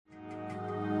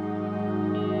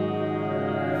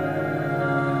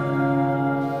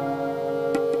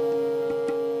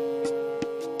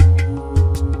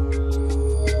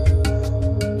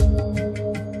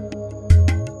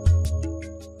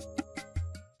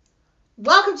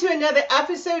Welcome to another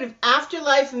episode of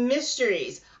Afterlife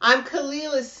Mysteries. I'm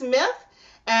Kalila Smith,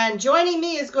 and joining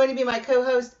me is going to be my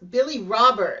co-host, Billy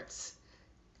Roberts.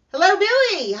 Hello,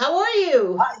 Billy. How are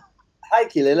you? Hi,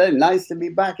 Kalila. Nice to be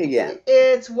back again.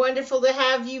 It's wonderful to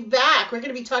have you back. We're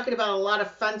going to be talking about a lot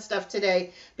of fun stuff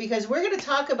today because we're going to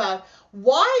talk about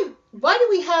why do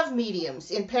we have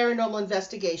mediums in paranormal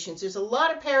investigations? There's a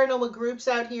lot of paranormal groups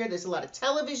out here. There's a lot of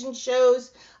television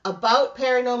shows about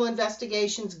paranormal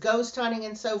investigations, ghost hunting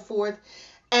and so forth.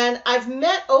 And I've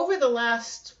met over the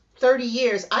last 30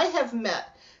 years, I have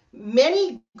met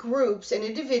many groups and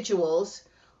individuals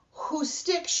who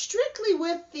stick strictly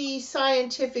with the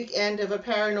scientific end of a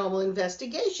paranormal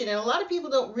investigation. And a lot of people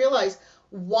don't realize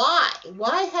why.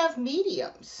 Why have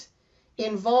mediums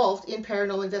involved in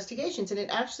paranormal investigations? And it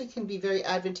actually can be very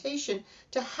advantageous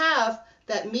to have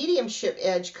that mediumship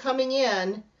edge coming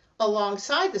in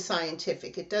alongside the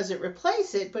scientific. It doesn't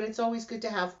replace it, but it's always good to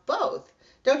have both.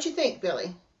 Don't you think,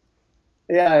 Billy?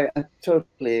 Yeah, I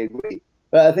totally agree.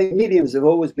 But I think mediums have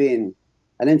always been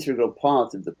an integral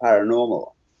part of the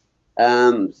paranormal.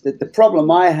 The problem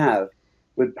I have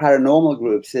with paranormal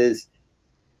groups is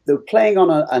they're playing on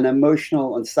an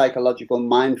emotional and psychological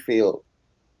minefield.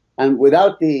 And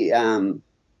without the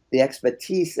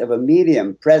expertise of a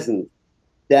medium present,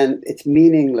 then it's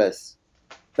meaningless.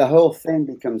 The whole thing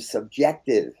becomes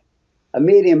subjective. A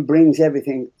medium brings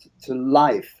everything to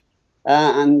life.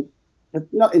 And but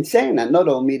not in saying that, not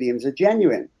all mediums are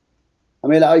genuine. I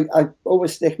mean, I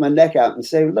always stick my neck out and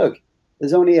say, look,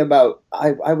 there's only about,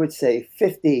 I would say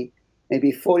 50,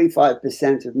 maybe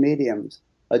 45% of mediums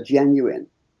are genuine.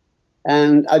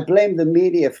 And I blame the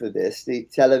media for this, the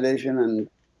television and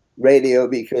radio,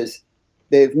 because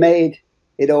they've made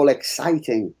it all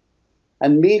exciting.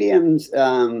 And mediums,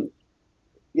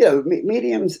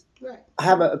 mediums Right.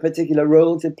 have a particular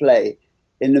role to play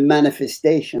in the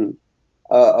manifestation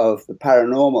of the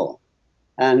paranormal,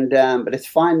 and but it's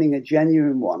finding a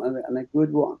genuine one and a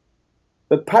good one.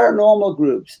 But paranormal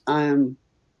groups, I am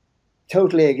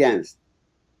totally against,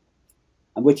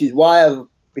 and which is why I've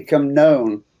become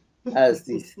known as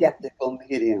the skeptical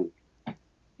medium.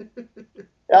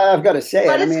 I've got to say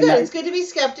But it. I it's mean, good. It's good to be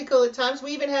skeptical at times.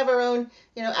 We even have our own,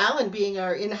 Alan being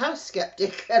our in-house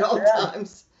skeptic at all yeah,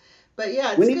 times. But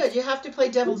yeah, we it's need good. You have to play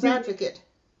we devil's need, advocate.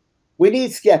 we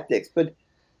need skeptics, but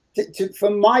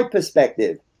from my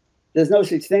perspective, there's no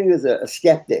such thing as a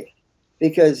skeptic,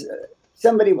 because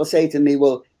somebody will say to me,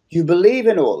 well, do you believe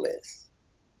in all this?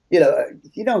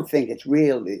 You don't think it's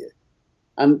real, do you?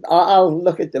 And I'll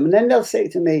look at them, and then they'll say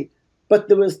to me, but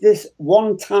there was this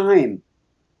one time.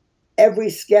 Every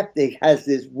skeptic has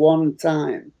this one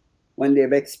time when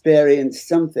they've experienced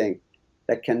something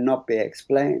that cannot be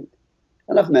explained.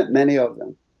 And I've met many of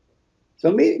them.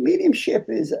 So mediumship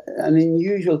is an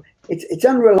unusual, it's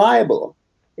unreliable.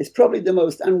 It's probably the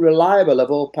most unreliable of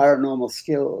all paranormal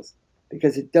skills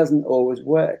because it doesn't always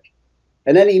work.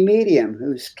 And any medium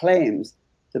who claims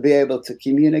to be able to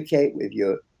communicate with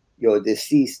your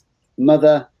deceased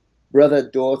mother, brother,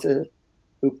 daughter,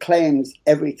 who claims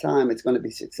every time it's going to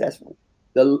be successful,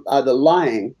 they're either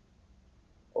lying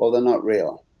or they're not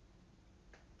real.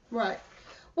 Right.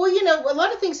 Well, a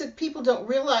lot of things that people don't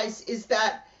realize is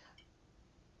that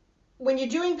when you're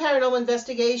doing paranormal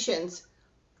investigations,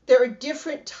 there are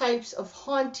different types of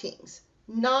hauntings.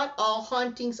 Not all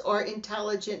hauntings are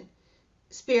intelligent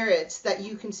spirits that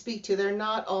you can speak to. They're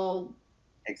not all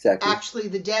Exactly. actually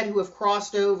the dead who have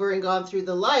crossed over and gone through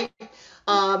the light.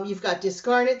 You've got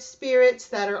discarnate spirits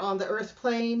that are on the earth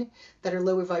plane that are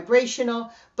lower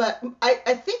vibrational. But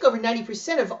I think over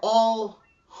 90% of all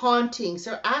hauntings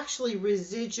are actually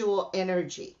residual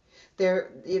energy.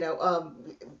 They're,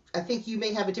 I think you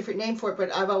may have a different name for it,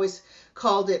 but I've always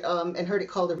called it and heard it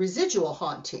called a residual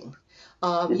haunting.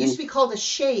 It used Mm-hmm. to be called a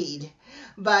shade,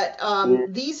 but Yeah.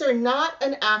 these are not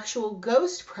an actual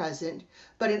ghost present,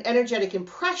 but an energetic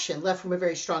impression left from a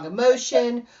very strong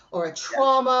emotion or a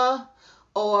trauma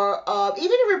or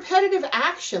even a repetitive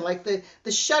action like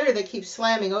the shutter that keeps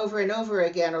slamming over and over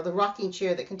again or the rocking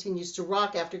chair that continues to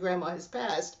rock after grandma has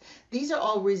passed. These are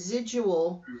all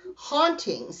residual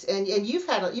hauntings, and you've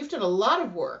done a lot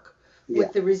of work Yeah.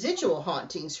 with the residual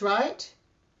hauntings, right?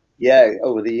 Yeah.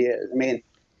 Over the years. I mean,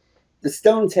 the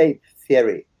stone tape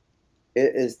theory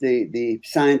is the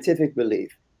scientific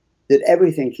belief that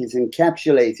everything is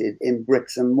encapsulated in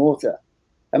bricks and mortar.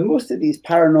 And most of these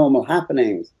paranormal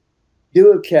happenings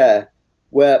do occur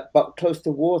where, but close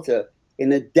to water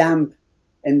in a damp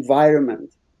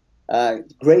environment,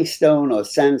 gray stone or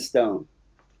sandstone.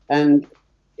 And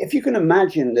if you can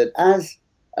imagine that as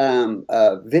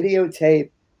a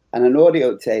videotape and an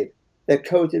audio tape they're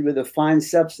coated with a fine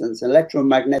substance,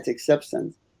 electromagnetic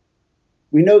substance.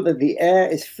 We know that the air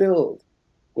is filled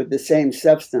with the same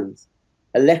substance,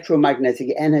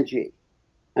 electromagnetic energy.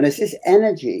 And it's this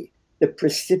energy that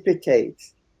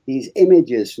precipitates these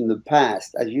images from the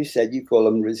past. As you said, you call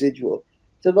them residual.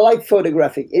 So they're like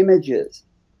photographic images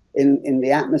in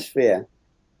the atmosphere.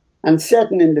 And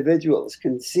certain individuals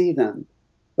can see them.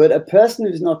 But a person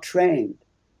who's not trained,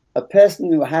 a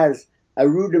person who has a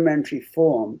rudimentary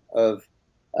form of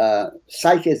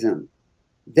psychism,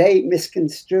 they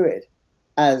misconstrue it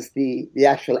as the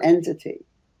actual entity.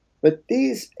 But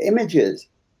these images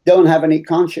don't have any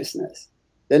consciousness.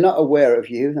 They're not aware of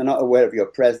you. They're not aware of your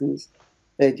presence.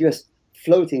 They're just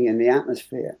floating in the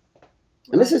atmosphere.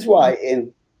 And this is why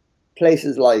in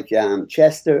places like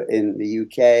Chester in the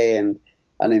UK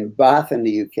and in Bath in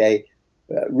the UK,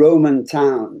 Roman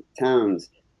towns,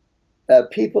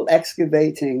 people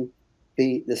excavating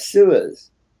the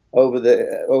sewers over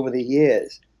the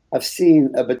years have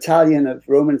seen a battalion of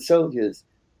Roman soldiers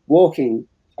walking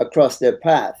across their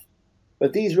path.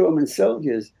 But these Roman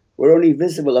soldiers were only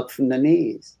visible up from the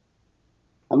knees.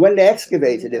 And when they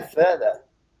excavated it further,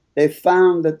 they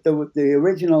found that the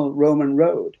original Roman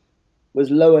road was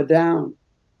lower down.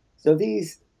 So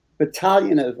these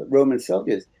battalion of Roman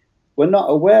soldiers were not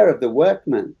aware of the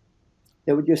workmen.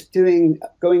 They were just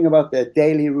going about their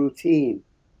daily routine,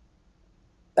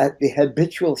 at the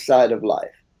habitual side of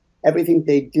life. Everything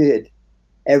they did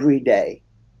every day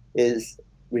is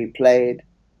replayed,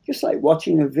 just like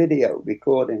watching a video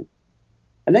recording.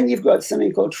 And then you've got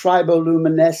something called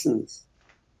triboluminescence,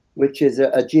 which is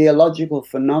a geological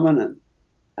phenomenon.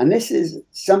 And this is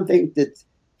something that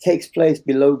takes place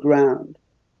below ground.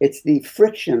 It's the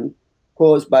friction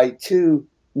caused by two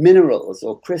minerals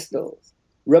or crystals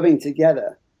rubbing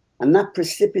together. And that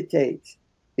precipitates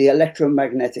the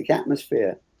electromagnetic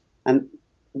atmosphere and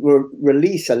will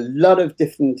release a lot of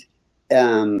different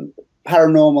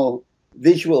paranormal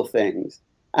visual things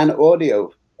and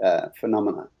audio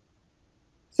phenomena.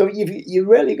 So you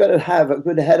really got to have a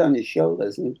good head on your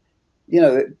shoulders, and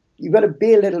you've got to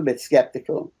be a little bit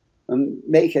skeptical and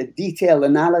make a detailed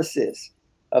analysis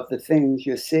of the things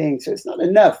you're seeing. So it's not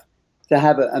enough to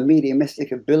have a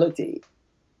mediumistic ability.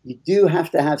 You do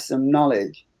have to have some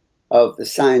knowledge of the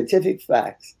scientific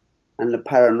facts and the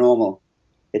paranormal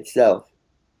itself.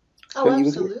 Oh,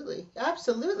 absolutely.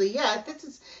 Absolutely. Yeah,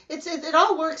 it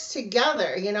all works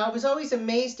together. I was always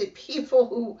amazed at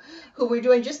people who were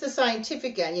doing just the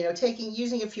scientific end,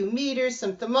 using a few meters,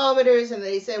 some thermometers, and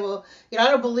they say, well, I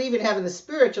don't believe in having the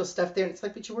spiritual stuff there. And it's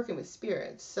like, but you're working with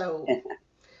spirits. So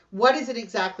what is it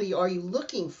exactly are you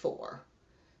looking for?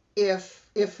 If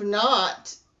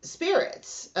not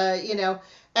spirits,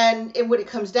 and what it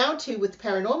comes down to with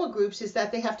paranormal groups is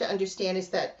that they have to understand is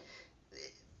that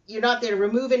you're not there to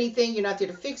remove anything, you're not there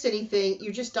to fix anything,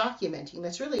 you're just documenting.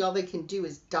 That's really all they can do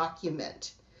is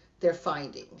document their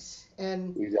findings.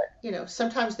 And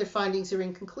sometimes their findings are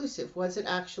inconclusive. Was it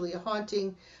actually a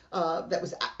haunting that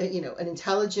was an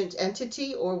intelligent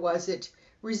entity, or was it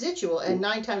residual? And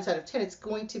 9 times out of 10 it's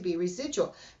going to be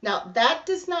residual. Now that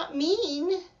does not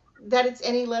mean that it's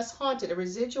any less haunted. A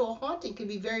residual haunting can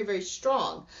be very, very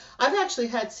strong. I've actually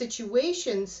had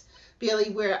situations, Bailey,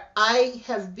 where I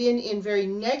have been in very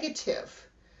negative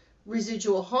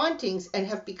residual hauntings and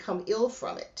have become ill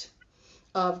from it.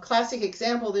 Classic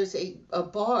example, there's a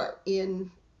bar in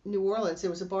New Orleans.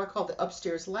 There was a bar called the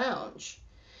Upstairs Lounge.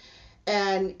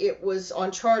 And it was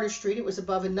on Charter Street. It was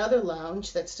above another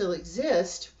lounge that still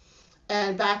exists.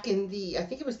 And back in I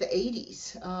think it was the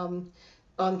 80s,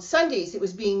 on Sundays, it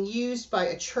was being used by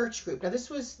a church group. Now, this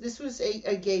was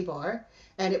a gay bar,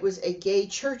 and it was a gay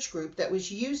church group that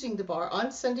was using the bar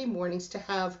on Sunday mornings to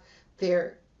have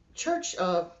their church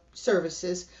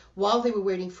services while they were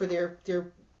waiting for their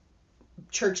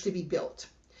church to be built.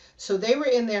 So they were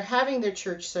in there having their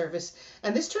church service,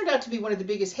 and this turned out to be one of the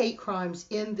biggest hate crimes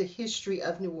in the history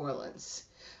of New Orleans.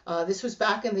 This was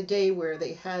back in the day where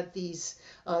they had they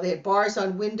had bars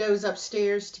on windows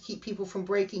upstairs to keep people from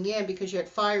breaking in because you had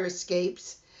fire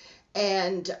escapes.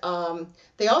 And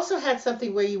they also had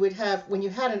something where you would have, when you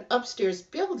had an upstairs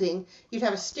building, you'd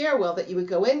have a stairwell that you would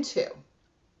go into.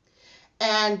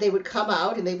 And they would come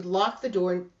out and they would lock the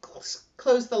door and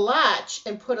close the latch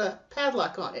and put a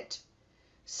padlock on it.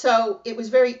 So it was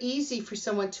very easy for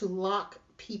someone to lock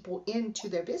people into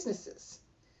their businesses.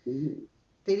 Mm-hmm.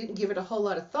 They didn't give it a whole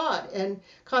lot of thought. And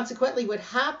consequently, what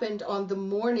happened on the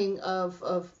morning of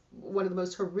one of the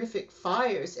most horrific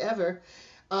fires ever,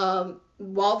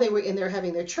 while they were in there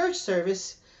having their church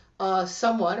service,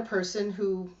 a person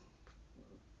who,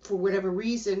 for whatever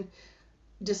reason,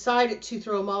 decided to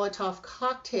throw a Molotov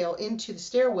cocktail into the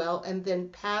stairwell and then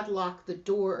padlock the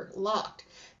door locked.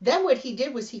 Then what he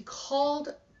did was he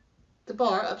called the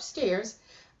bar upstairs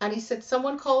and he said,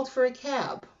 someone called for a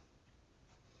cab.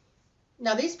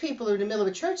 Now these people are in the middle of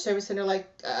a church service and they're like,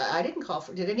 I didn't call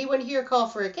for, did anyone here call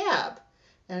for a cab?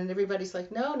 And everybody's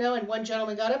like, no, no. And one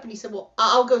gentleman got up and he said, well,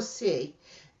 I'll go see.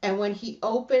 And when he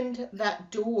opened that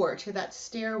door to that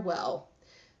stairwell,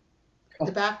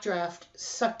 the backdraft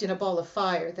sucked in a ball of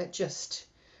fire that just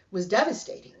was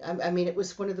devastating. I mean, it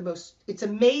was one of the most, it's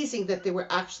amazing that there were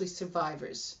actually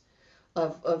survivors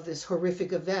of this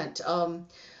horrific event.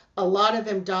 A lot of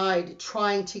them died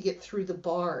trying to get through the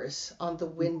bars on the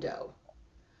window.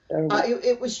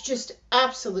 It was just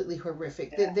absolutely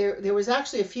horrific. Yeah. There was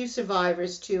actually a few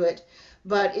survivors to it,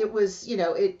 but it was, you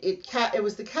know, it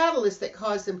was the catalyst that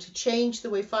caused them to change the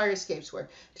way fire escapes were,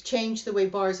 to change the way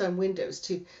bars on windows,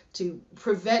 to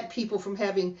prevent people from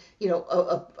having, you know,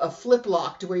 a flip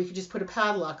lock to where you could just put a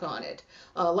padlock on it.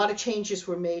 A lot of changes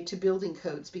were made to building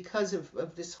codes because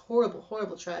of this horrible,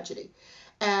 horrible tragedy.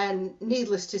 And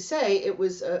needless to say, it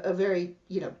was a very,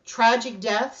 you know, tragic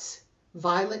deaths,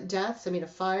 violent deaths. I mean, a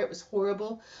fire, it was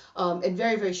horrible, and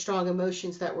very, very strong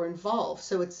emotions that were involved.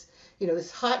 So it's, you know,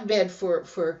 this hotbed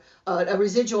for a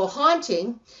residual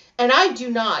haunting. And I do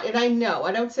not, and I know,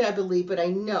 I don't say I believe, but I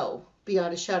know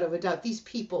beyond a shadow of a doubt, these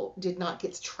people did not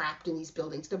get trapped in these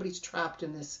buildings. Nobody's trapped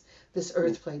in this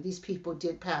earth plane. These people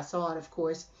did pass on, of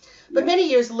course. But many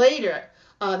years later,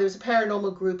 there was a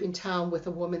paranormal group in town with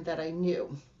a woman that I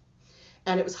knew.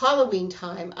 And it was Halloween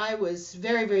time. I was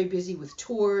very, very busy with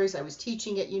tours. I was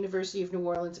teaching at University of New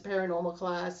Orleans, a paranormal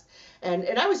class. And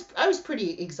I was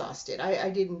pretty exhausted.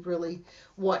 I didn't really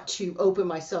want to open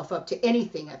myself up to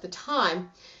anything at the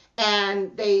time.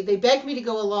 And they begged me to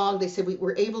go along. They said we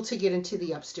were able to get into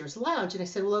the upstairs lounge. And I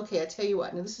said, well, okay, I tell you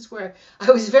what. Now, this is where I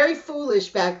was very foolish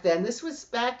back then. This was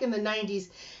back in the 90s.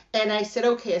 And I said,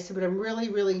 okay, I said, but I'm really,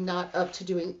 really not up to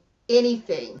doing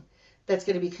anything that's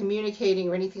going to be communicating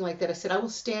or anything like that. I said, I will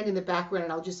stand in the background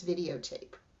and I'll just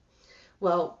videotape.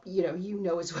 Well, you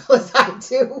know as well as I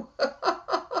do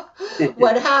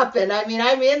what happened. I mean,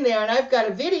 I'm in there and I've got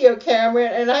a video camera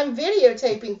and I'm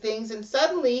videotaping things, and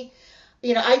suddenly,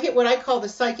 you know, I get what I call the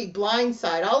psychic blind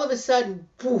side. All of a sudden,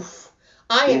 poof,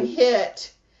 I am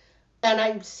hit. And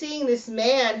I'm seeing this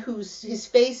man his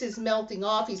face is melting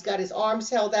off. He's got his arms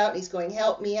held out and he's going,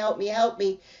 help me, help me, help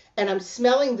me. And I'm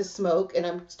smelling the smoke and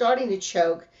I'm starting to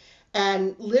choke,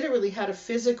 and literally had a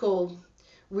physical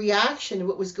reaction to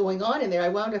what was going on in there. I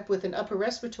wound up with an upper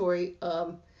respiratory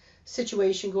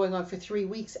situation going on for 3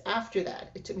 weeks after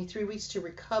that. It took me 3 weeks to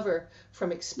recover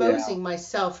from exposing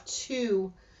myself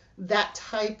to that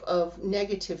type of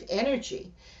negative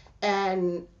energy.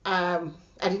 And I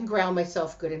didn't ground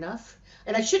myself good enough.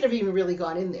 And I shouldn't have even really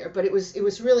gone in there, but it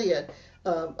was really a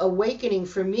awakening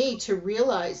for me to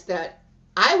realize that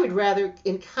I would rather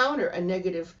encounter a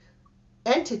negative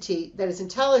entity that is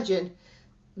intelligent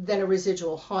than a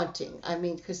residual haunting. I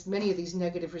mean, because many of these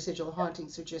negative residual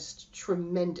hauntings are just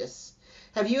tremendous.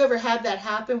 Have you ever had that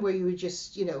happen where you were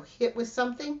just, you know, hit with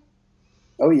something?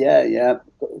 Oh yeah,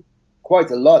 quite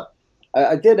a lot.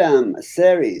 I did a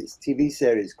TV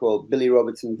series called Billy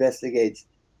Roberts Investigates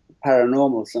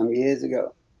Paranormal some years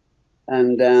ago,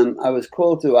 and I was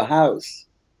called to a house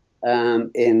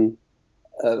in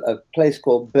a place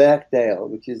called Birkdale,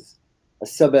 which is a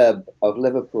suburb of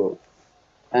Liverpool.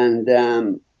 And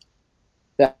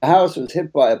the house was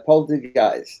hit by a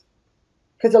poltergeist.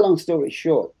 Cut a long story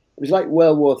short, it was like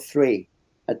World War III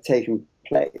had taken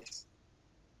place.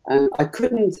 And I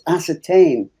couldn't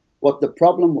ascertain what the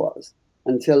problem was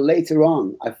until later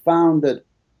on. I found that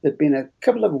there'd been a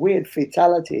couple of weird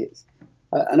fatalities.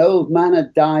 An old man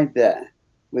had died there.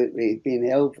 He'd been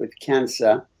ill with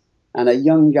cancer. And a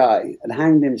young guy had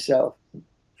hanged himself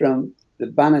from the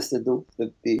banister,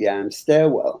 the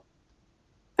stairwell.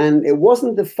 And it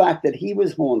wasn't the fact that he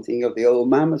was haunting or the old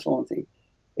man was haunting.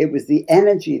 It was the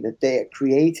energy that they had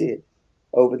created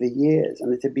over the years,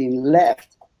 and it had been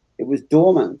left. It was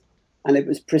dormant, and it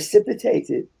was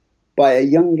precipitated by a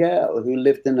young girl who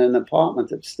lived in an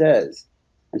apartment upstairs,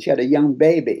 and she had a young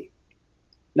baby.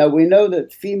 Now, we know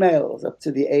that females up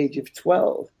to the age of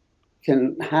 12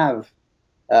 can have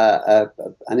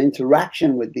an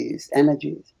interaction with these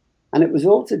energies. And it was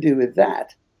all to do with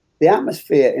that. The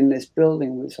atmosphere in this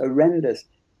building was horrendous.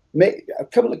 A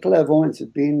couple of clairvoyants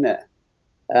had been there,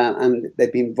 and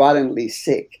they'd been violently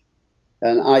sick.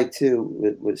 And I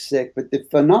too was sick. But the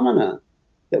phenomena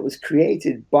that was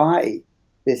created by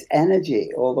this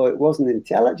energy, although it wasn't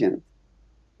intelligent,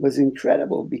 was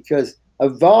incredible, because a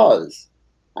vase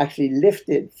actually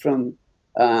lifted from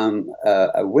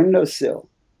a windowsill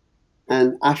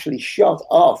and actually shot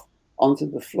off onto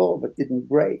the floor but didn't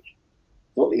break.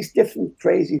 All these different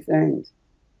crazy things.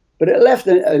 But it left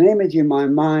an image in my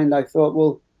mind. I thought,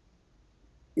 well,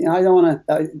 I don't want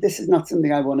to, this is not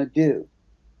something I want to do.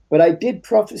 But I did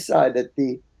prophesy that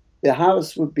the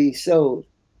house would be sold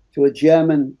to a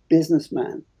German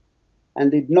businessman,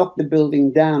 and they'd knock the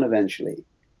building down eventually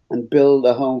and build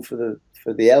a home for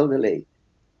the elderly,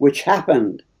 which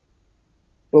happened.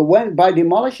 But when by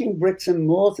demolishing bricks and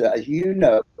mortar, as you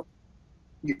know,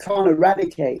 you can't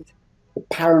eradicate the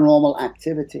paranormal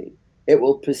activity. It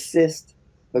will persist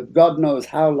for God knows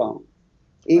how long,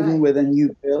 even Right. with a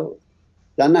new build.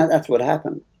 Then that's what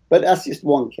happened. But that's just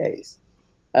one case.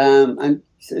 And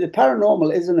so the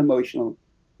paranormal is an emotional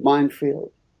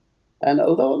minefield. And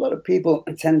although a lot of people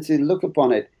tend to look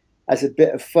upon it as a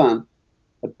bit of fun,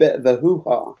 a bit of a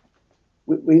hoo-ha,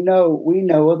 we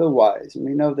know otherwise, and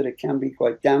we know that it can be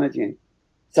quite damaging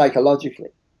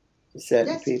psychologically to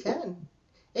certain Yes, it people. can.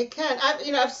 It can.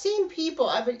 I've seen people.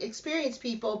 I've experienced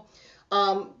people,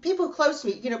 people close to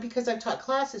me. Because I've taught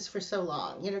classes for so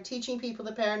long. Teaching people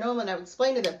the paranormal, and I would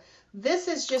explain to them, this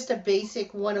is just a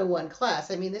basic 101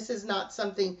 class. I mean, this is not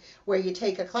something where you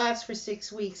take a class for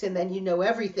 6 weeks and then you know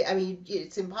everything. I mean,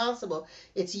 it's impossible.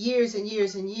 It's years and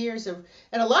years and years of,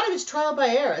 and a lot of it's trial by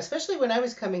error. Especially when I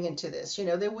was coming into this.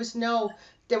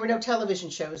 There were no television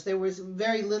shows. There was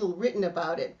very little written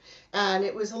about it, and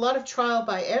it was a lot of trial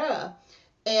by error.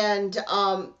 And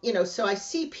so I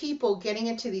see people getting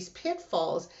into these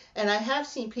pitfalls, and I have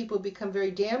seen people become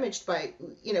very damaged by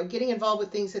getting involved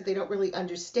with things that they don't really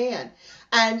understand.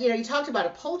 And you talked about a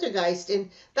poltergeist,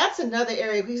 and that's another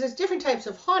area, because there's different types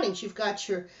of hauntings. You've got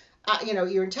your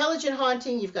intelligent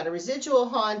haunting, you've got a residual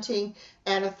haunting,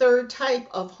 and a third type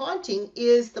of haunting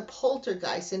is the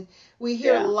poltergeist. And we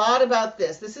hear a Yeah, lot about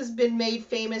this. This has been made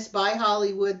famous by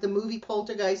Hollywood, the movie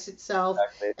Poltergeist itself,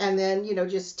 exactly. and then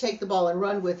just take the ball and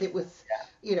run with it, with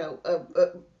you know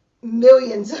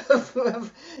millions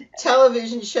of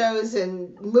television shows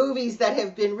and movies that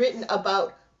have been written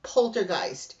about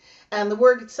poltergeist. And the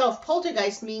word itself,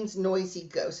 poltergeist, means noisy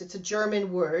ghost. It's a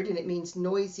German word, and it means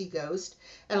noisy ghost.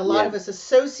 And a lot Yeah, of us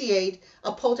associate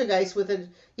a poltergeist with an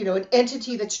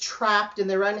entity that's trapped, and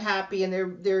they're unhappy, and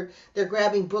they're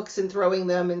grabbing books and throwing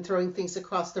them and throwing things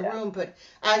across the yeah, room. But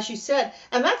as you said,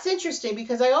 and that's interesting,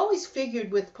 because I always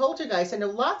figured with poltergeist, I know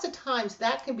lots of times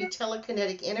that can be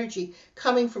telekinetic energy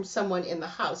coming from someone in the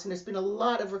house, and there's been a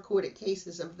lot of recorded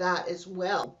cases of that as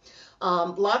well.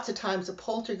 Lots of times a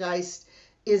poltergeist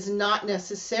is not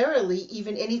necessarily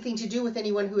even anything to do with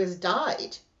anyone who has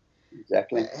died.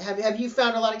 exactly. Have you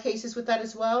found a lot of cases with that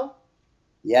as well?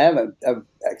 Yeah, I've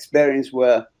experienced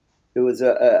where there was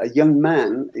a young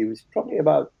man, he was probably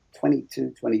about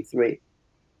 22, 23,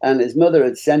 and his mother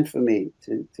had sent for me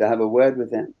to have a word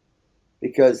with him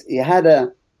because he had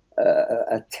a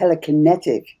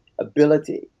telekinetic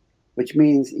ability, which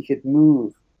means he could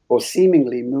move or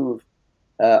seemingly move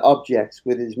objects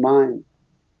with his mind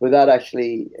without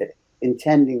actually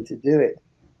intending to do it.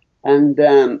 And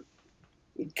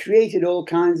it created all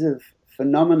kinds of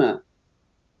phenomena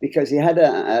because he had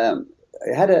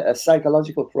a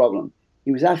psychological problem.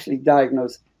 He was actually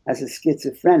diagnosed as a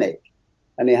schizophrenic,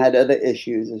 and he had other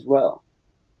issues as well.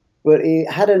 But he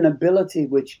had an ability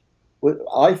which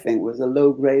I think was a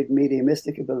low grade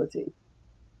mediumistic ability,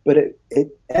 but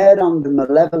it aired on the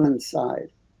malevolent side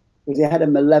because he had a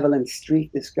malevolent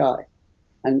streak, this guy,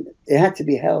 and it had to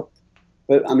be helped.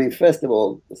 But I mean, first of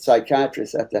all, the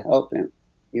psychiatrist had to help him.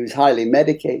 He was highly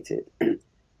medicated,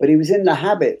 but he was in the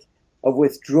habit of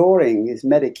withdrawing his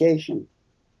medication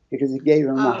because it gave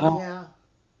him a Oh high. yeah.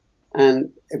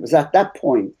 And it was at that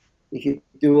point he could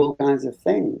do all kinds of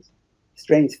things,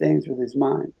 strange things with his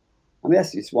mind. I mean,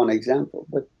 that's just one example,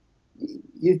 but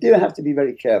you do have to be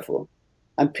very careful.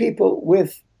 And people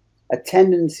with a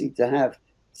tendency to have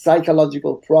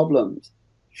psychological problems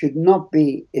should not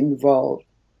be involved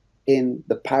in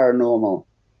the paranormal,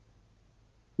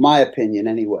 my opinion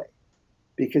anyway,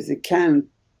 because it can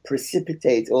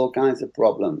precipitate all kinds of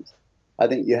problems. I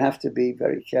think you have to be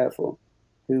very careful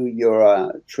who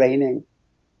you're training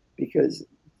because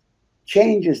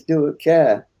changes do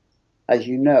occur, as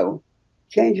you know.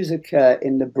 Changes occur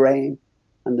in the brain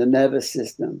and the nervous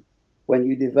system when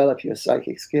you develop your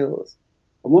psychic skills.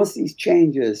 And once these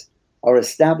changes are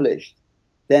established,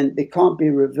 then they can't be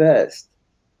reversed.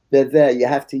 They're there. You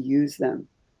have to use them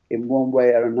in one way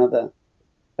or another.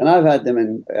 And I've had them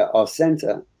in our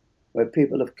center where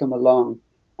people have come along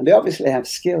and they obviously have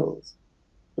skills,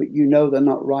 but they're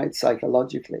not right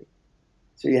psychologically.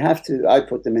 So I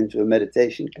put them into a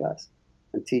meditation class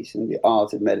and teach them the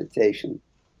art of meditation,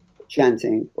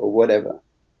 chanting or whatever.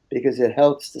 because it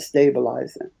helps to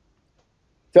stabilize them.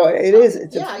 So it is.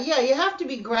 It's a Yeah, yeah, you have to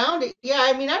be grounded. Yeah,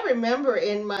 I mean, I remember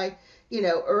in my,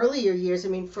 earlier years, I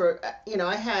mean,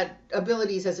 I had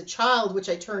abilities as a child, which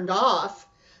I turned off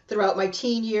throughout my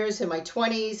teen years and my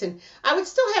 20s. And I would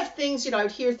still have things,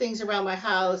 I'd hear things around my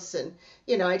house. And,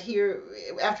 I'd hear,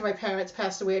 after my parents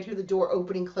passed away, I'd hear the door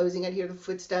opening, closing, I'd hear the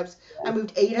footsteps. I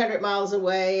moved 800 miles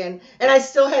away, and I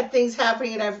still had things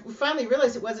happening. And I finally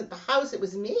realized it wasn't the house, it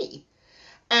was me.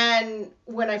 And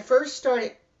when I first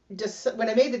started, when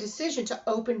I made the decision to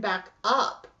open back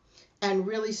up and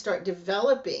really start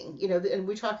developing, and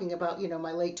we're talking about,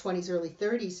 my late 20s, early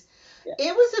 30s, yeah,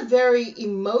 it was a very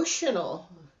emotional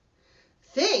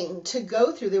thing to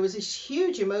go through. There was this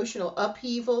huge emotional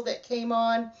upheaval that came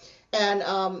on. And,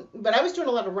 but I was doing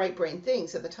a lot of right brain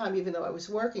things at the time, even though I was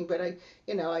working. But I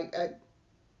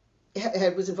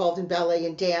was involved in ballet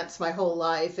and dance my whole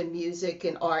life, and music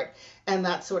and art and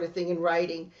that sort of thing, and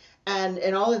writing,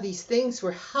 and all of these things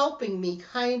were helping me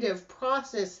kind of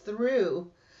process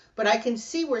through. But I can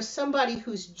see where somebody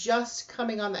who's just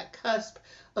coming on that cusp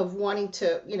of wanting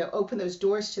to, open those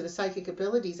doors to the psychic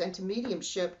abilities and to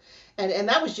mediumship, and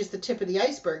that was just the tip of the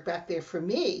iceberg back there for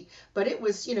me. But it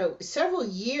was, several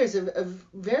years of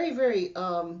very, very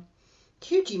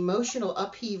huge emotional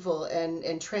upheaval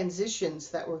and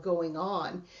transitions that were going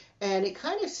on. And it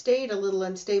kind of stayed a little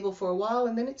unstable for a while,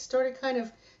 and then it started kind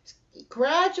of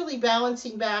gradually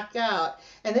balancing back out.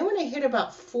 And then when I hit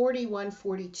about 41,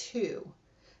 42,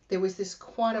 there was this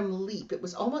quantum leap. It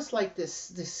was almost like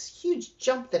this huge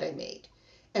jump that I made.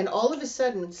 And all of a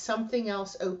sudden, something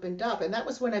else opened up. And that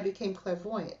was when I became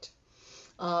clairvoyant.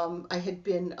 I had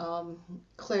been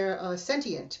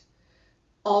clairsentient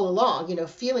all along,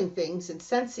 feeling things and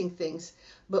sensing things.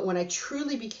 But when I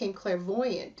truly became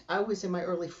clairvoyant, I was in my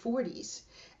early 40s.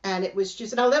 And it was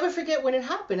just, and I'll never forget when it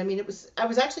happened. I mean, I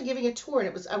was actually giving a tour, and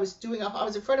I was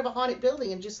in front of a haunted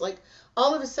building, and just like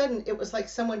all of a sudden, it was like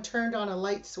someone turned on a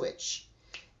light switch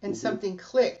and mm-hmm, something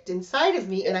clicked inside of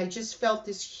me. yeah, And I just felt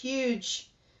this huge,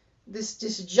 this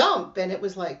jump. And it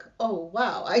was like, oh,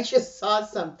 wow, I just saw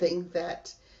something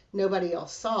that nobody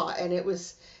else saw. And it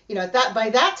was, by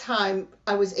that time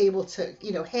I was able to,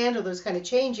 handle those kind of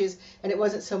changes, and it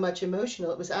wasn't so much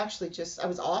emotional. It was actually just, I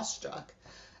was awestruck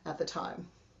at the time.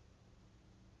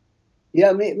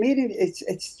 yeah. Meeting,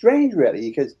 it's strange, really,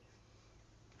 because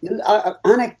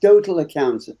anecdotal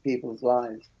accounts of people's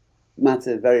lives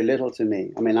matter very little to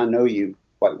me. I mean, I know you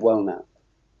quite well now,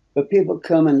 but people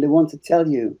come and they want to tell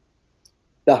you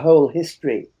the whole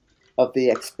history of the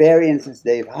experiences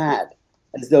they've had,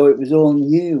 as though it was all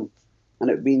new and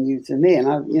it would be new to me.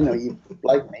 And you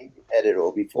like me, you've heard it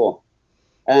all before.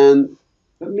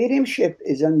 But mediumship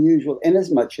is unusual in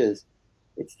as much as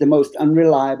it's the most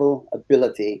unreliable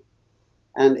ability,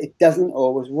 and it doesn't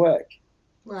always work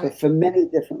Right. for many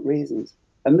different reasons.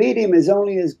 A medium is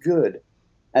only as good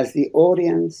as the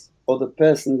audience or the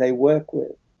person they work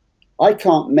with. I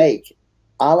can't make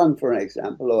Alan, for an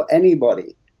example, or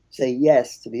anybody say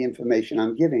yes to the information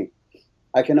I'm giving.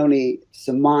 I can only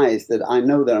surmise that I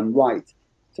know that I'm right.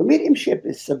 So mediumship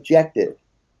is subjective.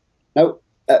 Now,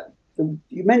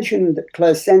 you mentioned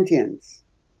clairsentience.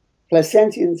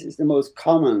 Clairsentience is the most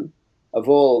common of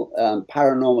all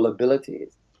paranormal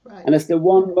abilities. Right. And it's the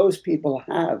one most people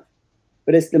have,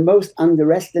 but it's the most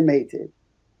underestimated,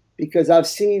 because I've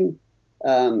seen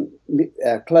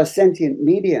clairsentient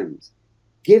mediums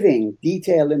giving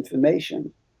detailed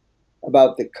information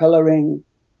about the coloring,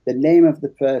 the name of the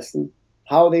person,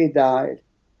 how they died,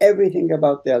 everything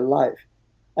about their life.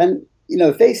 And,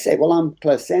 if they say, well, I'm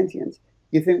clairsentient,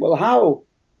 you think, well, how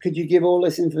could you give all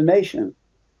this information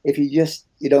if you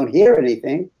don't hear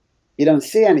anything, you don't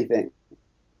see anything?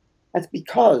 That's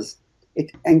because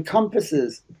it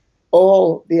encompasses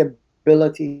all the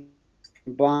ability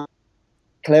combined.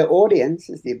 Clairaudience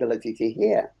is the ability to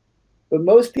hear, but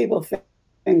most people think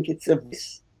it's a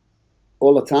voice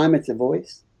all the time. It's a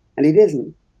voice, and it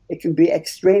isn't. It can be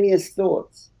extraneous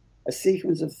thoughts, a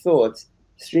sequence of thoughts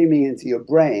streaming into your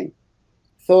brain,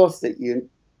 thoughts that you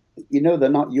know they're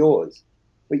not yours,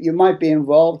 but you might be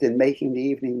involved in making the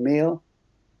evening meal,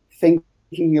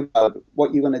 thinking about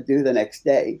what you're going to do the next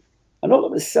day, and all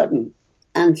of a sudden,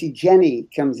 Auntie Jenny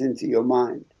comes into your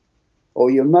mind,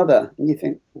 or your mother, and you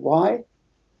think, why?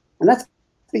 And that's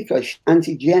because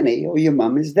Auntie Jenny or your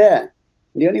mum is there.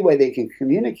 And the only way they can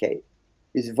communicate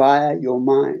is via your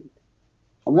mind.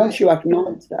 And once Right. you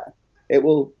acknowledge that, it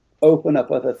will open up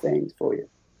other things for you.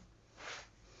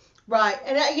 Right.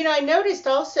 And I noticed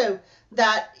also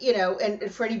that, and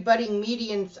for any budding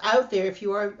mediums out there, if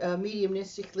you are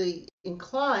mediumistically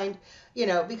inclined,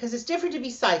 because it's different to be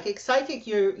psychic. Psychic,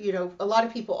 a lot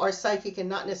of people are psychic and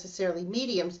not necessarily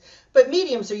mediums, but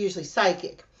mediums are usually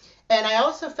psychic. And I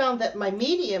also found that my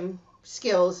medium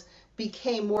skills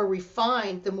became more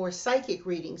refined the more psychic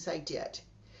readings I did,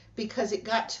 because it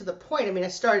got to the point. I mean, I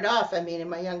started off, in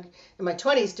my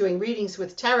 20s doing readings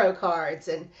with tarot cards,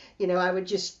 and I would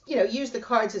just, use the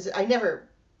cards as I never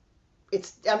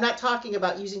I'm not talking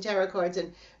about using tarot cards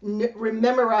and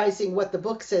memorizing what the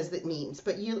book says that means,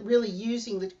 but you really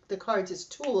using the cards as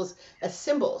tools, as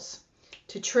symbols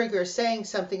to trigger saying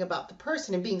something about the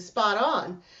person and being spot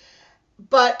on.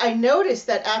 But I noticed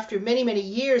that after many, many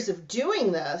years of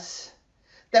doing this,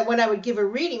 that when I would give a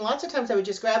reading, lots of times I would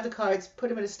just grab the cards, put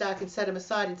them in a stack, and set them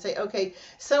aside and say, okay,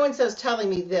 so and so's telling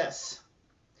me this.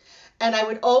 And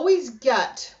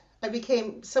I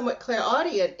became somewhat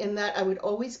clairaudient in that I would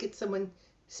always get someone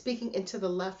speaking into the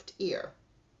left ear.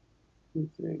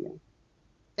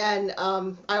 And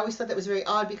I always thought that was very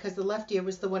odd, because the left ear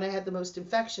was the one I had the most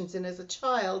infections in as a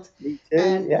child, Me too,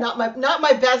 and yeah. not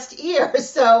my best ear.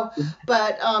 So,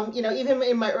 but even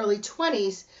in my early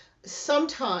 20s,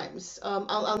 sometimes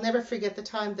I'll never forget the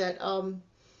time that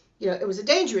it was a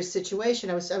dangerous situation.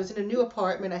 I was in a new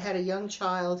apartment. I had a young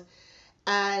child,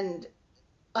 and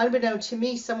unbeknown to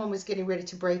me, someone was getting ready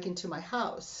to break into my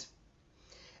house.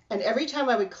 And every time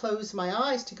I would close my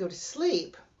eyes to go to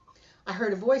sleep, I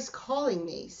heard a voice calling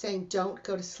me saying, "Don't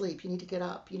go to sleep. You need to get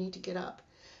up. You need to get up."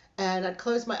 And I'd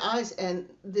close my eyes, and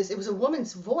it was a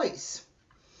woman's voice.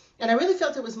 And I really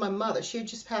felt it was my mother. She had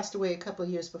just passed away a couple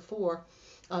of years before,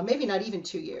 maybe not even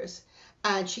 2 years.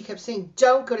 And she kept saying,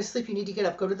 "Don't go to sleep. You need to get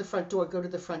up. Go to the front door. Go to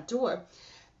the front door."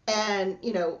 And,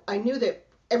 I knew that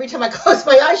every time I close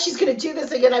my eyes, she's going to do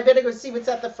this again. I better go see what's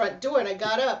at the front door. And I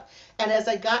got up. And as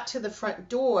I got to the front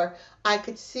door, I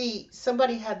could see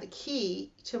somebody had the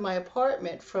key to my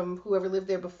apartment from whoever lived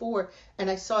there before. And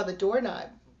I saw the doorknob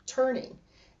turning.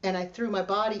 And I threw my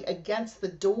body against the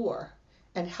door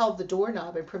and held the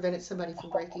doorknob and prevented somebody from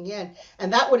breaking in.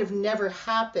 And that would have never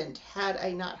happened had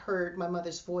I not heard my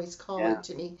mother's voice calling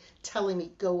to me, telling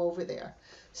me, go over there.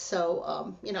 So,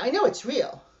 I know it's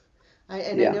real.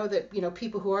 I know that,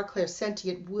 people who are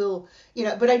clairsentient will,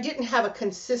 but I didn't have a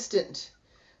consistent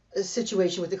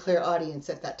situation with the clairaudience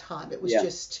at that time. It was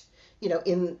just,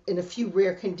 in a few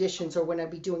rare conditions, or when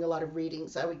I'd be doing a lot of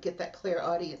readings, I would get that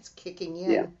clairaudience kicking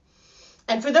in. Yeah.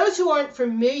 And for those who aren't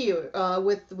familiar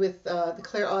with the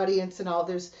clairaudience and all,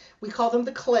 we call them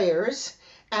the clairs.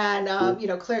 And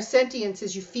clairsentience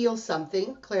is you feel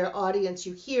something. Clairaudience,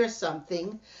 you hear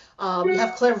something. You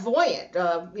have clairvoyant.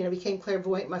 Became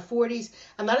clairvoyant in my 40s,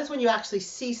 and that is when you actually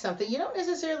see something. You don't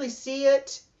necessarily see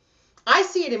it. I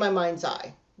see it in my mind's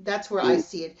eye. That's where I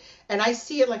see it, and I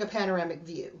see it like a panoramic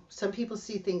view. Some people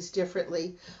see things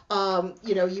differently.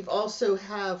 You've also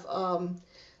have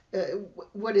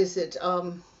what is it?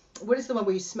 What is the one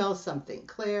where you smell something?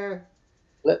 Claire.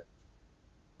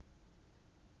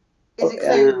 Is it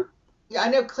Claire? Yeah, I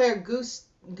know Claire goose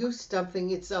something.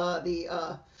 It's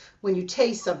the when you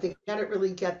taste something. I don't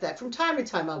really get that. From time to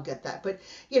time, I'll get that. But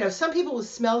some people will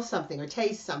smell something or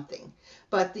taste something.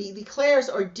 But the clairs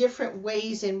are different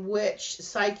ways in which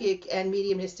psychic and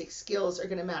mediumistic skills are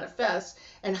going to manifest,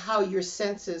 and how your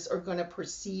senses are going to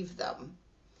perceive them.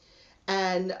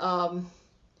 And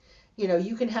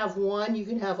you can have one, you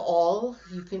can have all.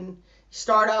 You can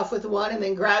start off with one and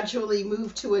then gradually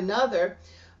move to another.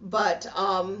 But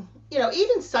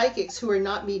even psychics who are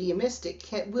not mediumistic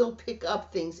will pick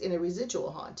up things in a residual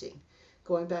haunting.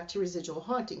 Going back to residual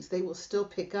hauntings, they will still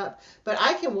pick up. But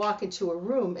I can walk into a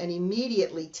room and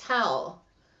immediately tell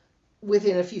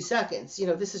within a few seconds,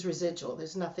 this is residual.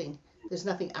 There's nothing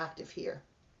active here.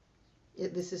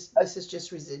 This is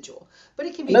just residual. But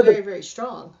it can be very, very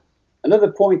strong.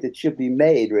 Another point that should be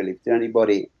made, really, to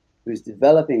anybody who's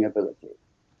developing ability.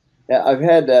 I've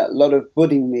had a lot of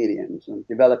budding mediums and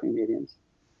developing mediums.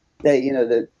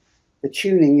 They're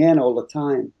tuning in all the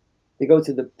time. They go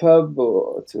to the pub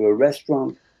or to a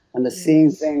restaurant, and they're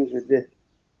seeing things with this.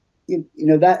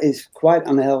 That is quite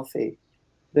unhealthy.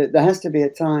 There has to be a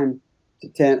time to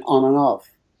turn on and off,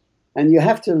 and you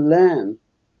have to learn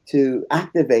to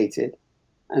activate it.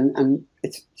 And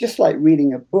it's just like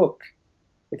reading a book.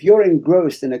 If you're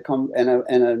engrossed in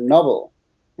a novel,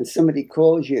 and somebody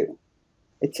calls you,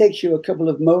 it takes you a couple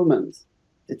of moments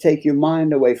to take your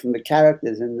mind away from the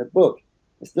characters in the book.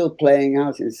 They're still playing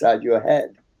out inside your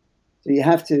head. So you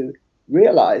have to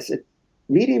realize that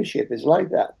mediumship is like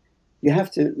that. You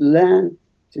have to learn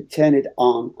to turn it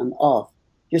on and off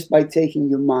just by taking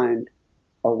your mind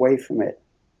away from it.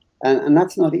 And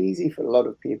that's not easy for a lot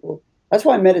of people. That's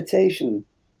why meditation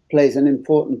plays an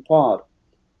important part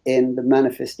in the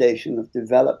manifestation of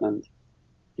development,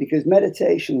 because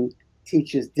meditation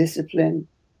teaches discipline,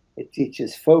 it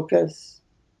teaches focus,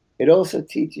 it also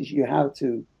teaches you how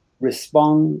to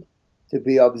respond, to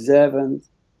be observant,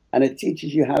 and it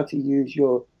teaches you how to use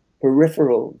your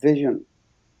peripheral vision.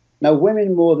 Now,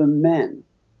 women more than men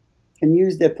can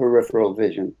use their peripheral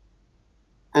vision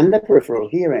and their peripheral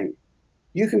hearing.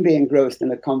 You can be engrossed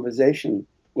in a conversation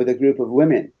with a group of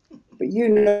women, but you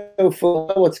know full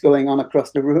well what's going on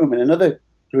across the room in another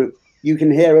group. You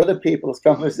can hear other people's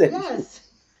conversations. Yes.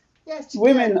 Yes, you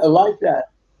Women can. are like that.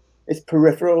 It's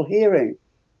peripheral hearing.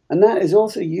 And that is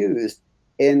also used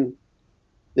in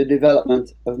the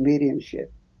development of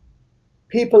mediumship.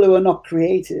 People who are not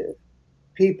creative,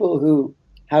 people who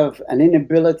have an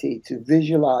inability to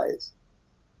visualize,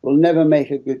 will never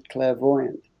make a good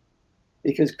clairvoyant,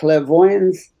 because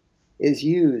clairvoyance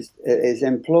is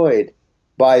employed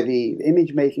by the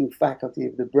image making faculty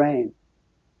of the brain.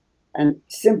 And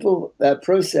simple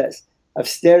process of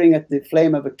staring at the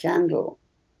flame of a candle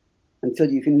until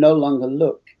you can no longer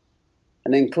look,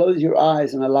 and then close your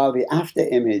eyes and allow the after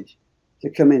image to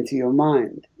come into your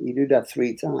mind. You do that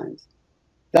 3 times.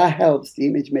 That helps the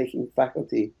image making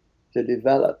faculty to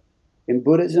develop. In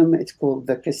Buddhism, it's called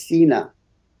the kasina.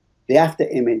 The after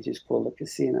image is called the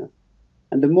kasina.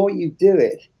 And the more you do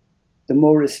it, the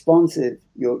more responsive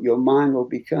your mind will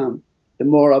become, the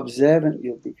more observant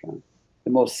you'll become,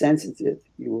 the more sensitive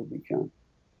you will become.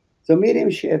 So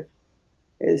mediumship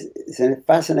is a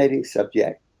fascinating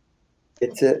subject.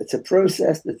 It's a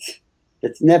process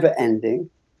that's never ending.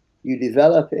 You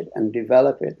develop it and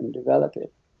develop it and develop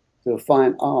it to a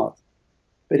fine art.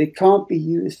 But it can't be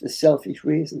used for selfish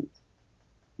reasons.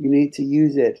 You need to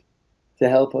use it to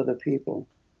help other people.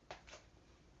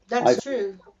 That's I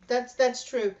true. That's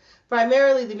true.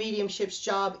 Primarily, the mediumship's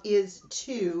job is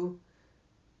to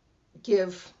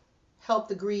give help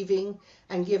the grieving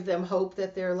and give them hope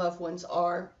that their loved ones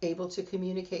are able to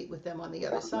communicate with them on the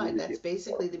other side. That's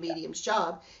basically the medium's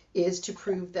job, is to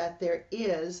prove that there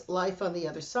is life on the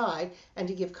other side and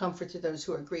to give comfort to those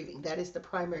who are grieving. That is the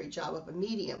primary job of a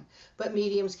medium. But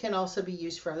mediums can also be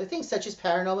used for other things, such as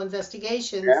paranormal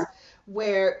investigations, yeah,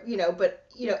 where,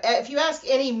 if you ask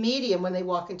any medium when they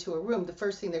walk into a room, the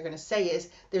first thing they're going to say is,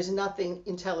 there's nothing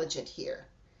intelligent here.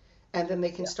 And then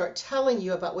they can start telling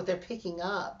you about what they're picking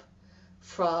up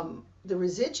from the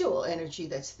residual energy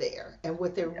that's there and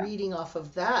what they're yeah, reading off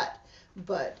of that.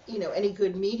 But any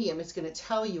good medium is going to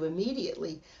tell you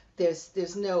immediately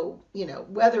there's no,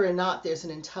 whether or not there's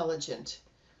an intelligent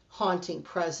haunting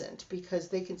present, because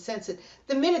they can sense it.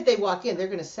 The minute they walk in, they're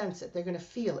going to sense it, they're going to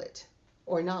feel it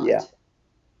or yeah. not.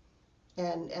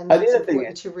 And And the that's other thing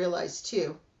important is, to realize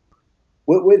too.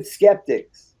 with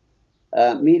skeptics,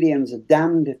 mediums are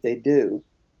damned if they do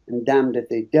and damned if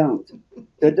they don't.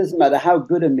 So it doesn't matter how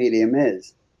good a medium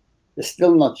is, they're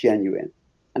still not genuine.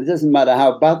 And it doesn't matter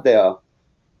how bad they are,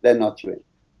 they're not genuine,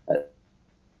 uh,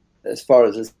 as far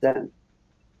as it's concerned.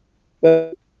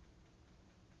 But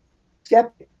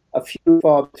skeptics are few and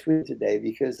far between today,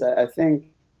 because I think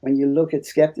when you look at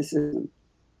skepticism,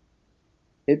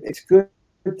 it's good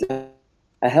to have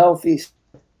a healthy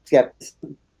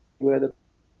skepticism where the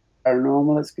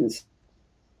paranormal is concerned.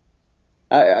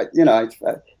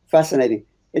 It's fascinating.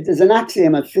 It is an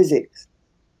axiom of physics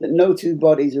that no two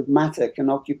bodies of matter can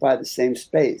occupy the same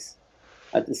space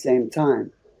at the same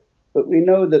time. But we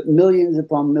know that millions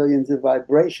upon millions of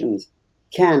vibrations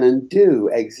can and do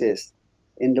exist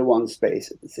in the one space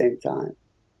at the same time.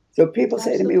 So people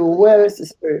say to me, well, Absolutely, where yeah. is the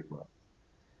spirit world?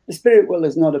 The spirit world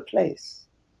is not a place,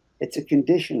 it's a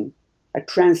condition, a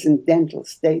transcendental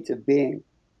state of being.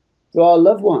 So our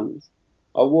loved ones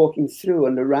are walking through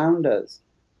and around us,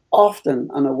 often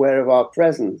unaware of our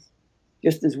presence,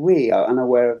 just as we are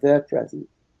unaware of their presence.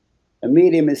 A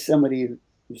medium is somebody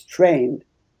who's trained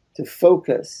to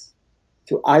focus,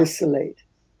 to isolate,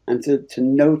 and to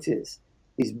notice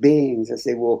these beings as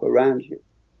they walk around you.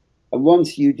 And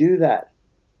once you do that,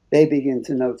 they begin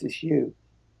to notice you.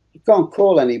 You can't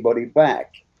call anybody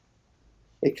back.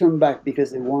 They come back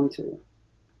because they want to.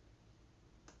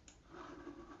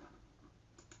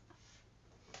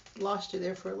 Lost you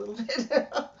there for a little bit.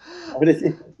 But it's,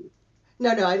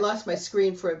 No, no, I lost my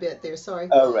screen for a bit there. Sorry.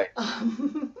 oh, right.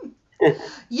 Um, I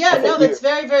yeah, no, thought you.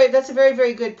 that's a very,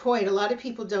 very good point. A lot of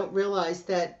people don't realize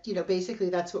that, basically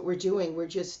that's what we're doing. We're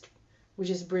just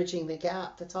bridging the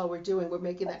gap. That's all we're doing. We're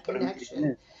making that That's what a medium connection.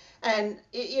 is. And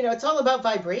it's all about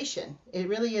vibration. It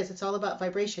really is. It's all about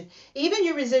vibration. Even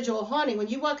your residual haunting, when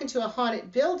you walk into a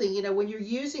haunted building, when you're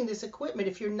using this equipment,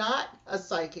 if you're not a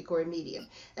psychic or a medium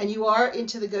and you are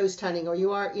into the ghost hunting, or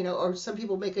you are, or some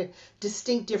people make a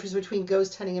distinct difference between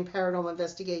ghost hunting and paranormal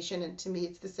investigation, and to me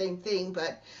it's the same thing.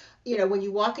 But when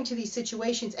you walk into these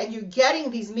situations and you're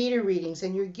getting these meter readings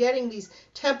and you're getting these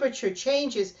temperature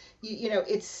changes,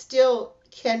 it still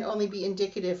can only be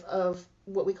indicative of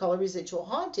what we call a residual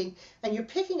haunting, and you're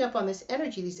picking up on this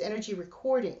energy, these energy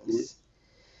recordings.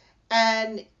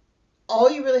 And all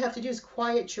you really have to do is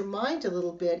quiet your mind a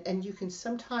little bit, and you can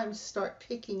sometimes start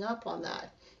picking up on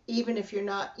that. Even if you're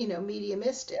not,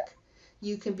 mediumistic,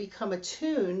 you can become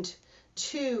attuned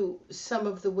to some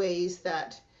of the ways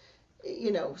that,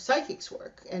 psychics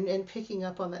work, and picking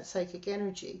up on that psychic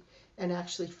energy and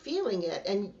actually feeling it.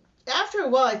 And after a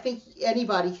while, I think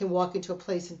anybody can walk into a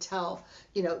place and tell,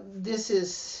 this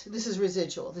is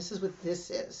residual. This is what this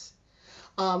is.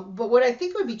 But what I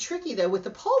think would be tricky, though, with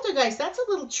the poltergeist, that's a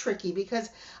little tricky because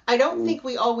I don't think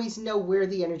we always know where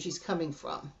the energy's coming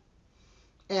from.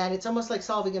 And it's almost like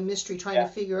solving a mystery, trying to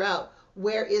figure out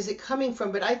where is it coming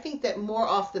from. But I think that more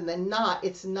often than not,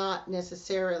 it's not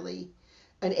necessarily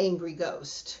an angry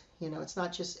ghost. It's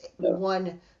not just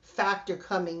one factor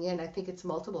coming in. I think it's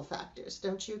multiple factors.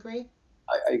 Don't you agree?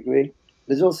 I agree.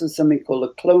 There's also something called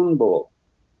a clone ball,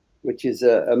 which is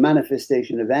a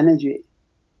manifestation of energy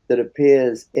that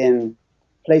appears in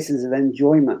places of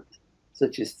enjoyment,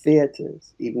 such as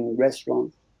theaters, even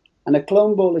restaurants. And a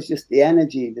clone ball is just the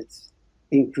energy that's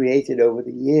been created over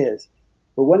the years.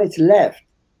 But when it's left,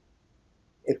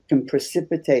 it can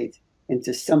precipitate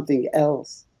into something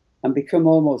else and become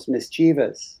almost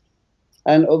mischievous.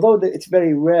 And although it's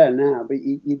very rare now, but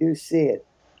you do see it,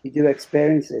 you do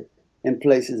experience it in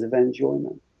places of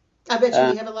enjoyment. I bet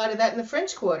you we have a lot of that in the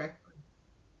French Quarter.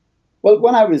 Well,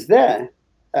 when I was there,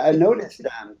 I noticed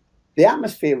the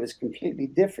atmosphere was completely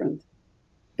different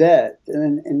there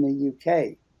than in the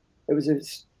UK. It was a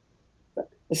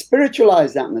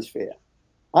spiritualized atmosphere.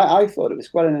 I thought it was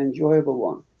quite an enjoyable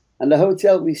one. And the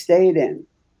hotel we stayed in,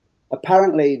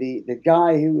 apparently the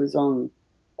guy who was on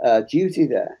duty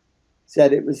there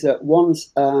said it was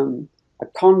once a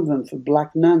convent for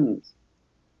black nuns.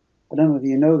 I don't know if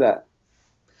you know that.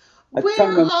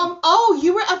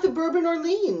 You were at the Bourbon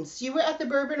Orleans. You were at the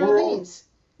Bourbon Orleans.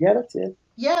 Yeah, that's it.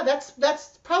 Yeah, that's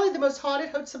probably the most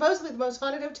haunted, supposedly the most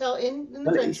haunted hotel in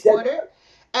the French Quarter.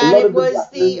 And it was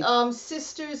the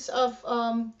sisters of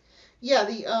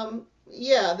the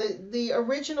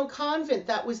original convent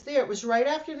that was there. It was right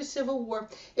after the Civil War.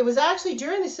 It was actually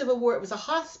during the Civil War. It was a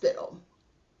hospital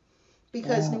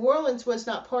because New Orleans was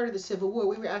not part of the Civil War.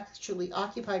 We were actually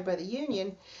occupied by the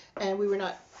Union, and we were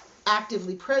not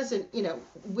actively present,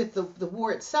 with the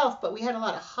war itself. But we had a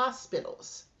lot of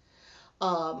hospitals.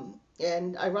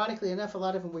 And ironically enough, a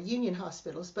lot of them were Union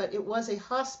hospitals, but it was a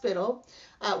hospital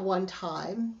at one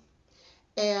time.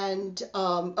 And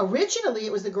originally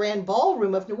it was the Grand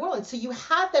Ballroom of New Orleans. So you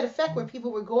had that effect where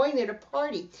people were going there to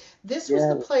party. This was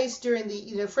the place during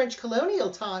the French colonial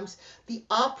times. The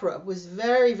opera was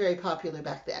very, very popular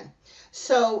back then.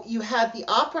 So you had the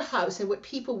opera house, and what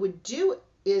people would do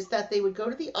is that they would go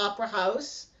to the opera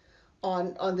house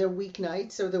on their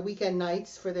weeknights or their weekend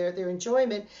nights for their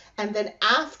enjoyment. And then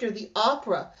after the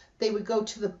opera, they would go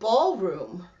to the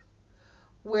ballroom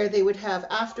where they would have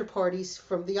after parties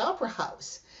from the opera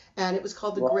house. And it was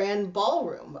called the Grand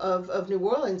Ballroom of New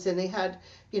Orleans. And they had,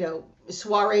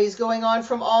 soirees going on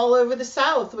from all over the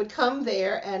South would come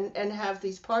there and have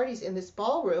these parties in this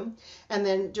ballroom. And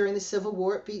then during the Civil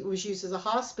War, it was used as a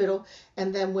hospital.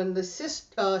 And then when the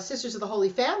Sisters of the Holy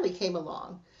Family came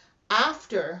along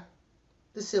after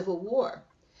the Civil War,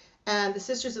 and the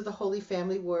Sisters of the Holy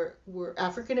Family were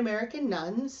African American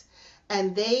nuns,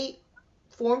 and they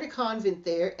formed a convent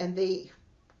there, and they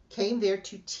came there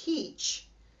to teach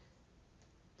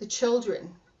the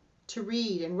children to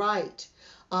read and write.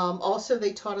 Also,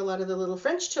 they taught a lot of the little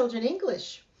French children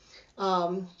English,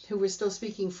 who were still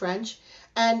speaking French.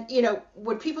 And,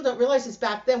 what people don't realize is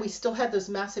back then we still had those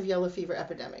massive yellow fever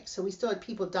epidemics. So we still had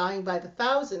people dying by the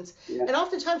thousands. Yeah. And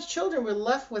oftentimes children were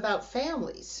left without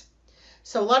families.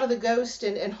 So a lot of the ghosts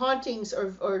and hauntings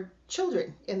are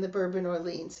children in the Bourbon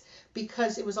Orleans,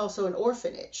 because it was also an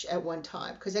orphanage at one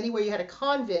time. Because anywhere you had a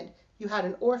convent, you had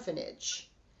an orphanage.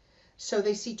 So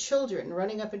they see children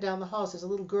running up and down the halls. There's a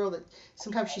little girl that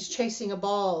sometimes she's chasing a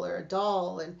ball or a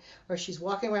doll, or she's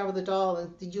walking around with a doll,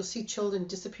 and you'll see children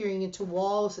disappearing into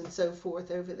walls and so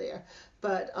forth over there.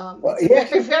 But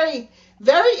it's a very, very,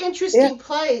 very interesting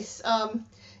place.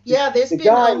 There's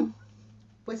been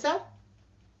what's that?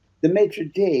 The maitre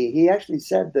d', he actually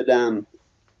said that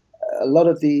a lot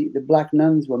of the black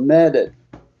nuns were murdered.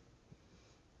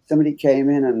 Somebody came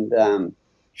in and I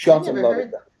shot a never lot of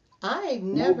heard. them. I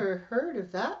No, never heard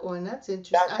of that one. That's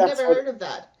interesting. I've that's never what heard of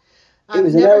that. it I've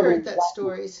was. An never heard elderly that black man.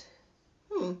 stories.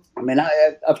 Hmm. I mean,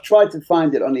 I've tried to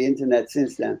find it on the internet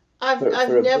since then for a bit.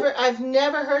 I've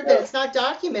never heard that. No, It's not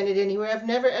documented anywhere. I've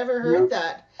never ever heard no,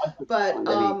 that. I couldn't But find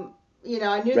any you know,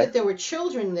 I knew that there record. were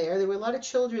children there. There were a lot of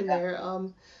children Yeah. there.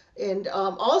 And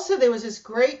also there was this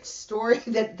great story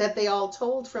that they all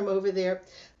told from over there.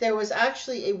 There was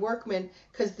actually a workman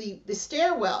because the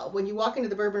stairwell when you walk into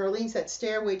the Bourbon Orleans, that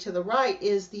stairway to the right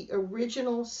is the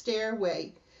original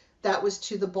stairway that was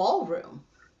to the ballroom.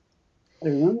 I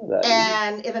remember that. Yeah.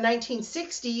 And in the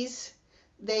 1960s,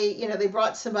 they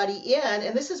brought somebody in,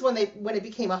 and this is when it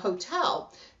became a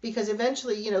hotel because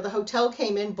eventually the hotel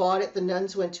came in, bought it, the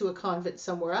nuns went to a convent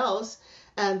somewhere else,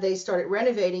 and they started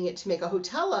renovating it to make a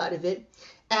hotel out of it,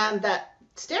 and that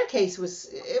staircase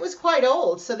was quite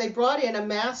old, so they brought in a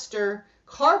master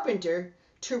carpenter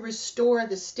to restore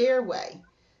the stairway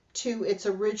to its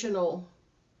original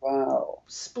Wow. Yeah.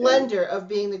 splendor of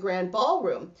being the grand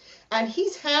ballroom. And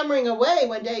he's hammering away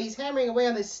one day, he's hammering away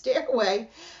on this stairway,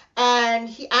 and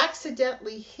he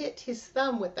accidentally hit his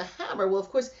thumb with the hammer. Well,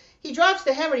 of course, he drops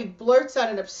the hammer and he blurts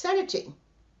out an obscenity.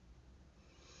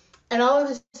 And all of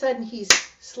a sudden, he's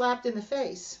slapped in the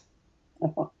face.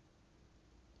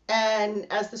 And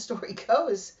as the story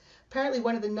goes, apparently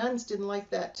one of the nuns didn't like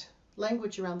that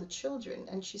language around the children,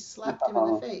 and she slapped him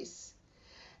in the face.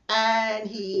 And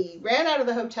he ran out of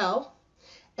the hotel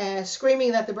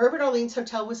screaming that the Bourbon Orleans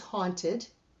Hotel was haunted,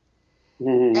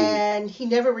 and he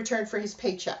never returned for his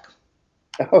paycheck.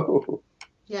 Oh.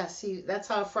 Yes, that's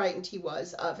how frightened he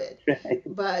was of it.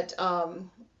 But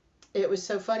it was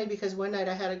so funny because one night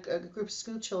I had a group of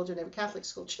school children, they were Catholic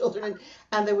school children,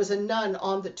 and there was a nun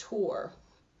on the tour,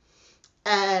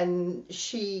 and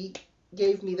she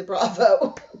gave me the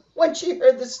bravo when she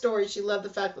heard the story. She loved the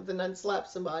fact that the nun slapped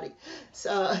somebody.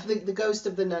 So the ghost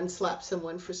of the nun slapped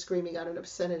someone for screaming out an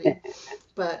obscenity.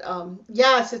 But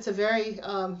yes, it's a very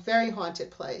haunted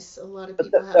place. A lot of But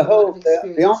people have the a lot of whole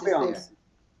experiences there.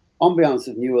 ambiance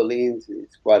of New Orleans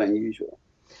is quite unusual.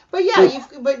 But yeah,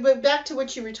 but back to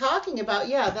what you were talking about.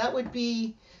 Yeah, that would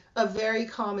be a very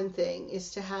common thing is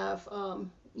to have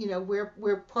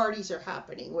where parties are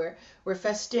happening, where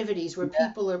festivities, where Yeah.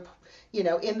 people are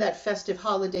in that festive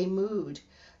holiday mood.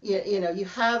 You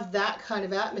have that kind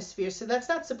of atmosphere. So that's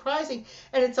not surprising,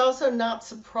 and it's also not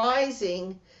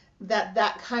surprising that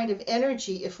that kind of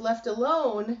energy, if left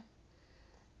alone,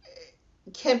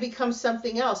 can become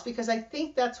something else because I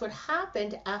think that's what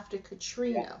happened after Yeah.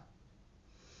 Katrina.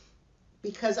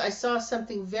 Because I saw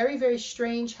something very, very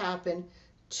strange happen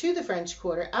to the French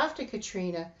Quarter after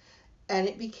Katrina, and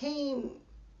it became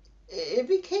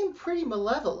pretty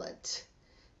malevolent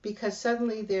because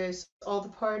suddenly there's all the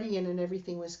partying and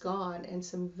everything was gone and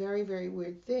some very, very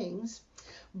weird things.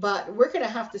 But we're going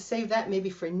to have to save that maybe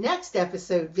for next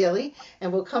episode, Billy,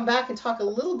 and we'll come back and talk a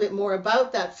little bit more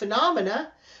about that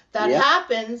phenomena that Yeah.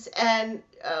 happens, and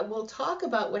we'll talk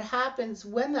about what happens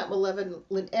when that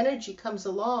malevolent energy comes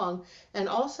along, and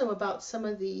also about some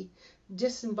of the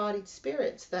disembodied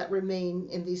spirits that remain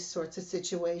in these sorts of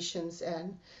situations,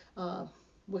 and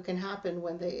what can happen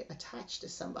when they attach to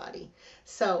somebody.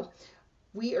 So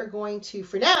we are going to,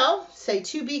 for now, say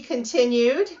to be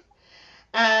continued.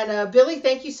 And Billy,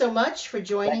 thank you so much for Thank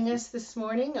joining you. us this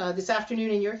morning, this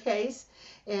afternoon in your case.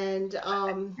 And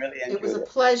Really it was enjoyed a it.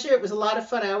 pleasure. It was a lot of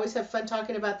fun. I always have fun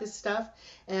talking about this stuff.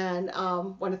 And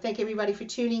want to thank everybody for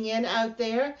tuning in out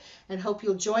there and hope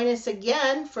you'll join us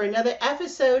again for another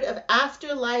episode of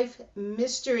Afterlife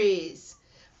Mysteries.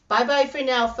 Bye bye for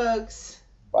now, folks.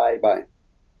 Bye bye.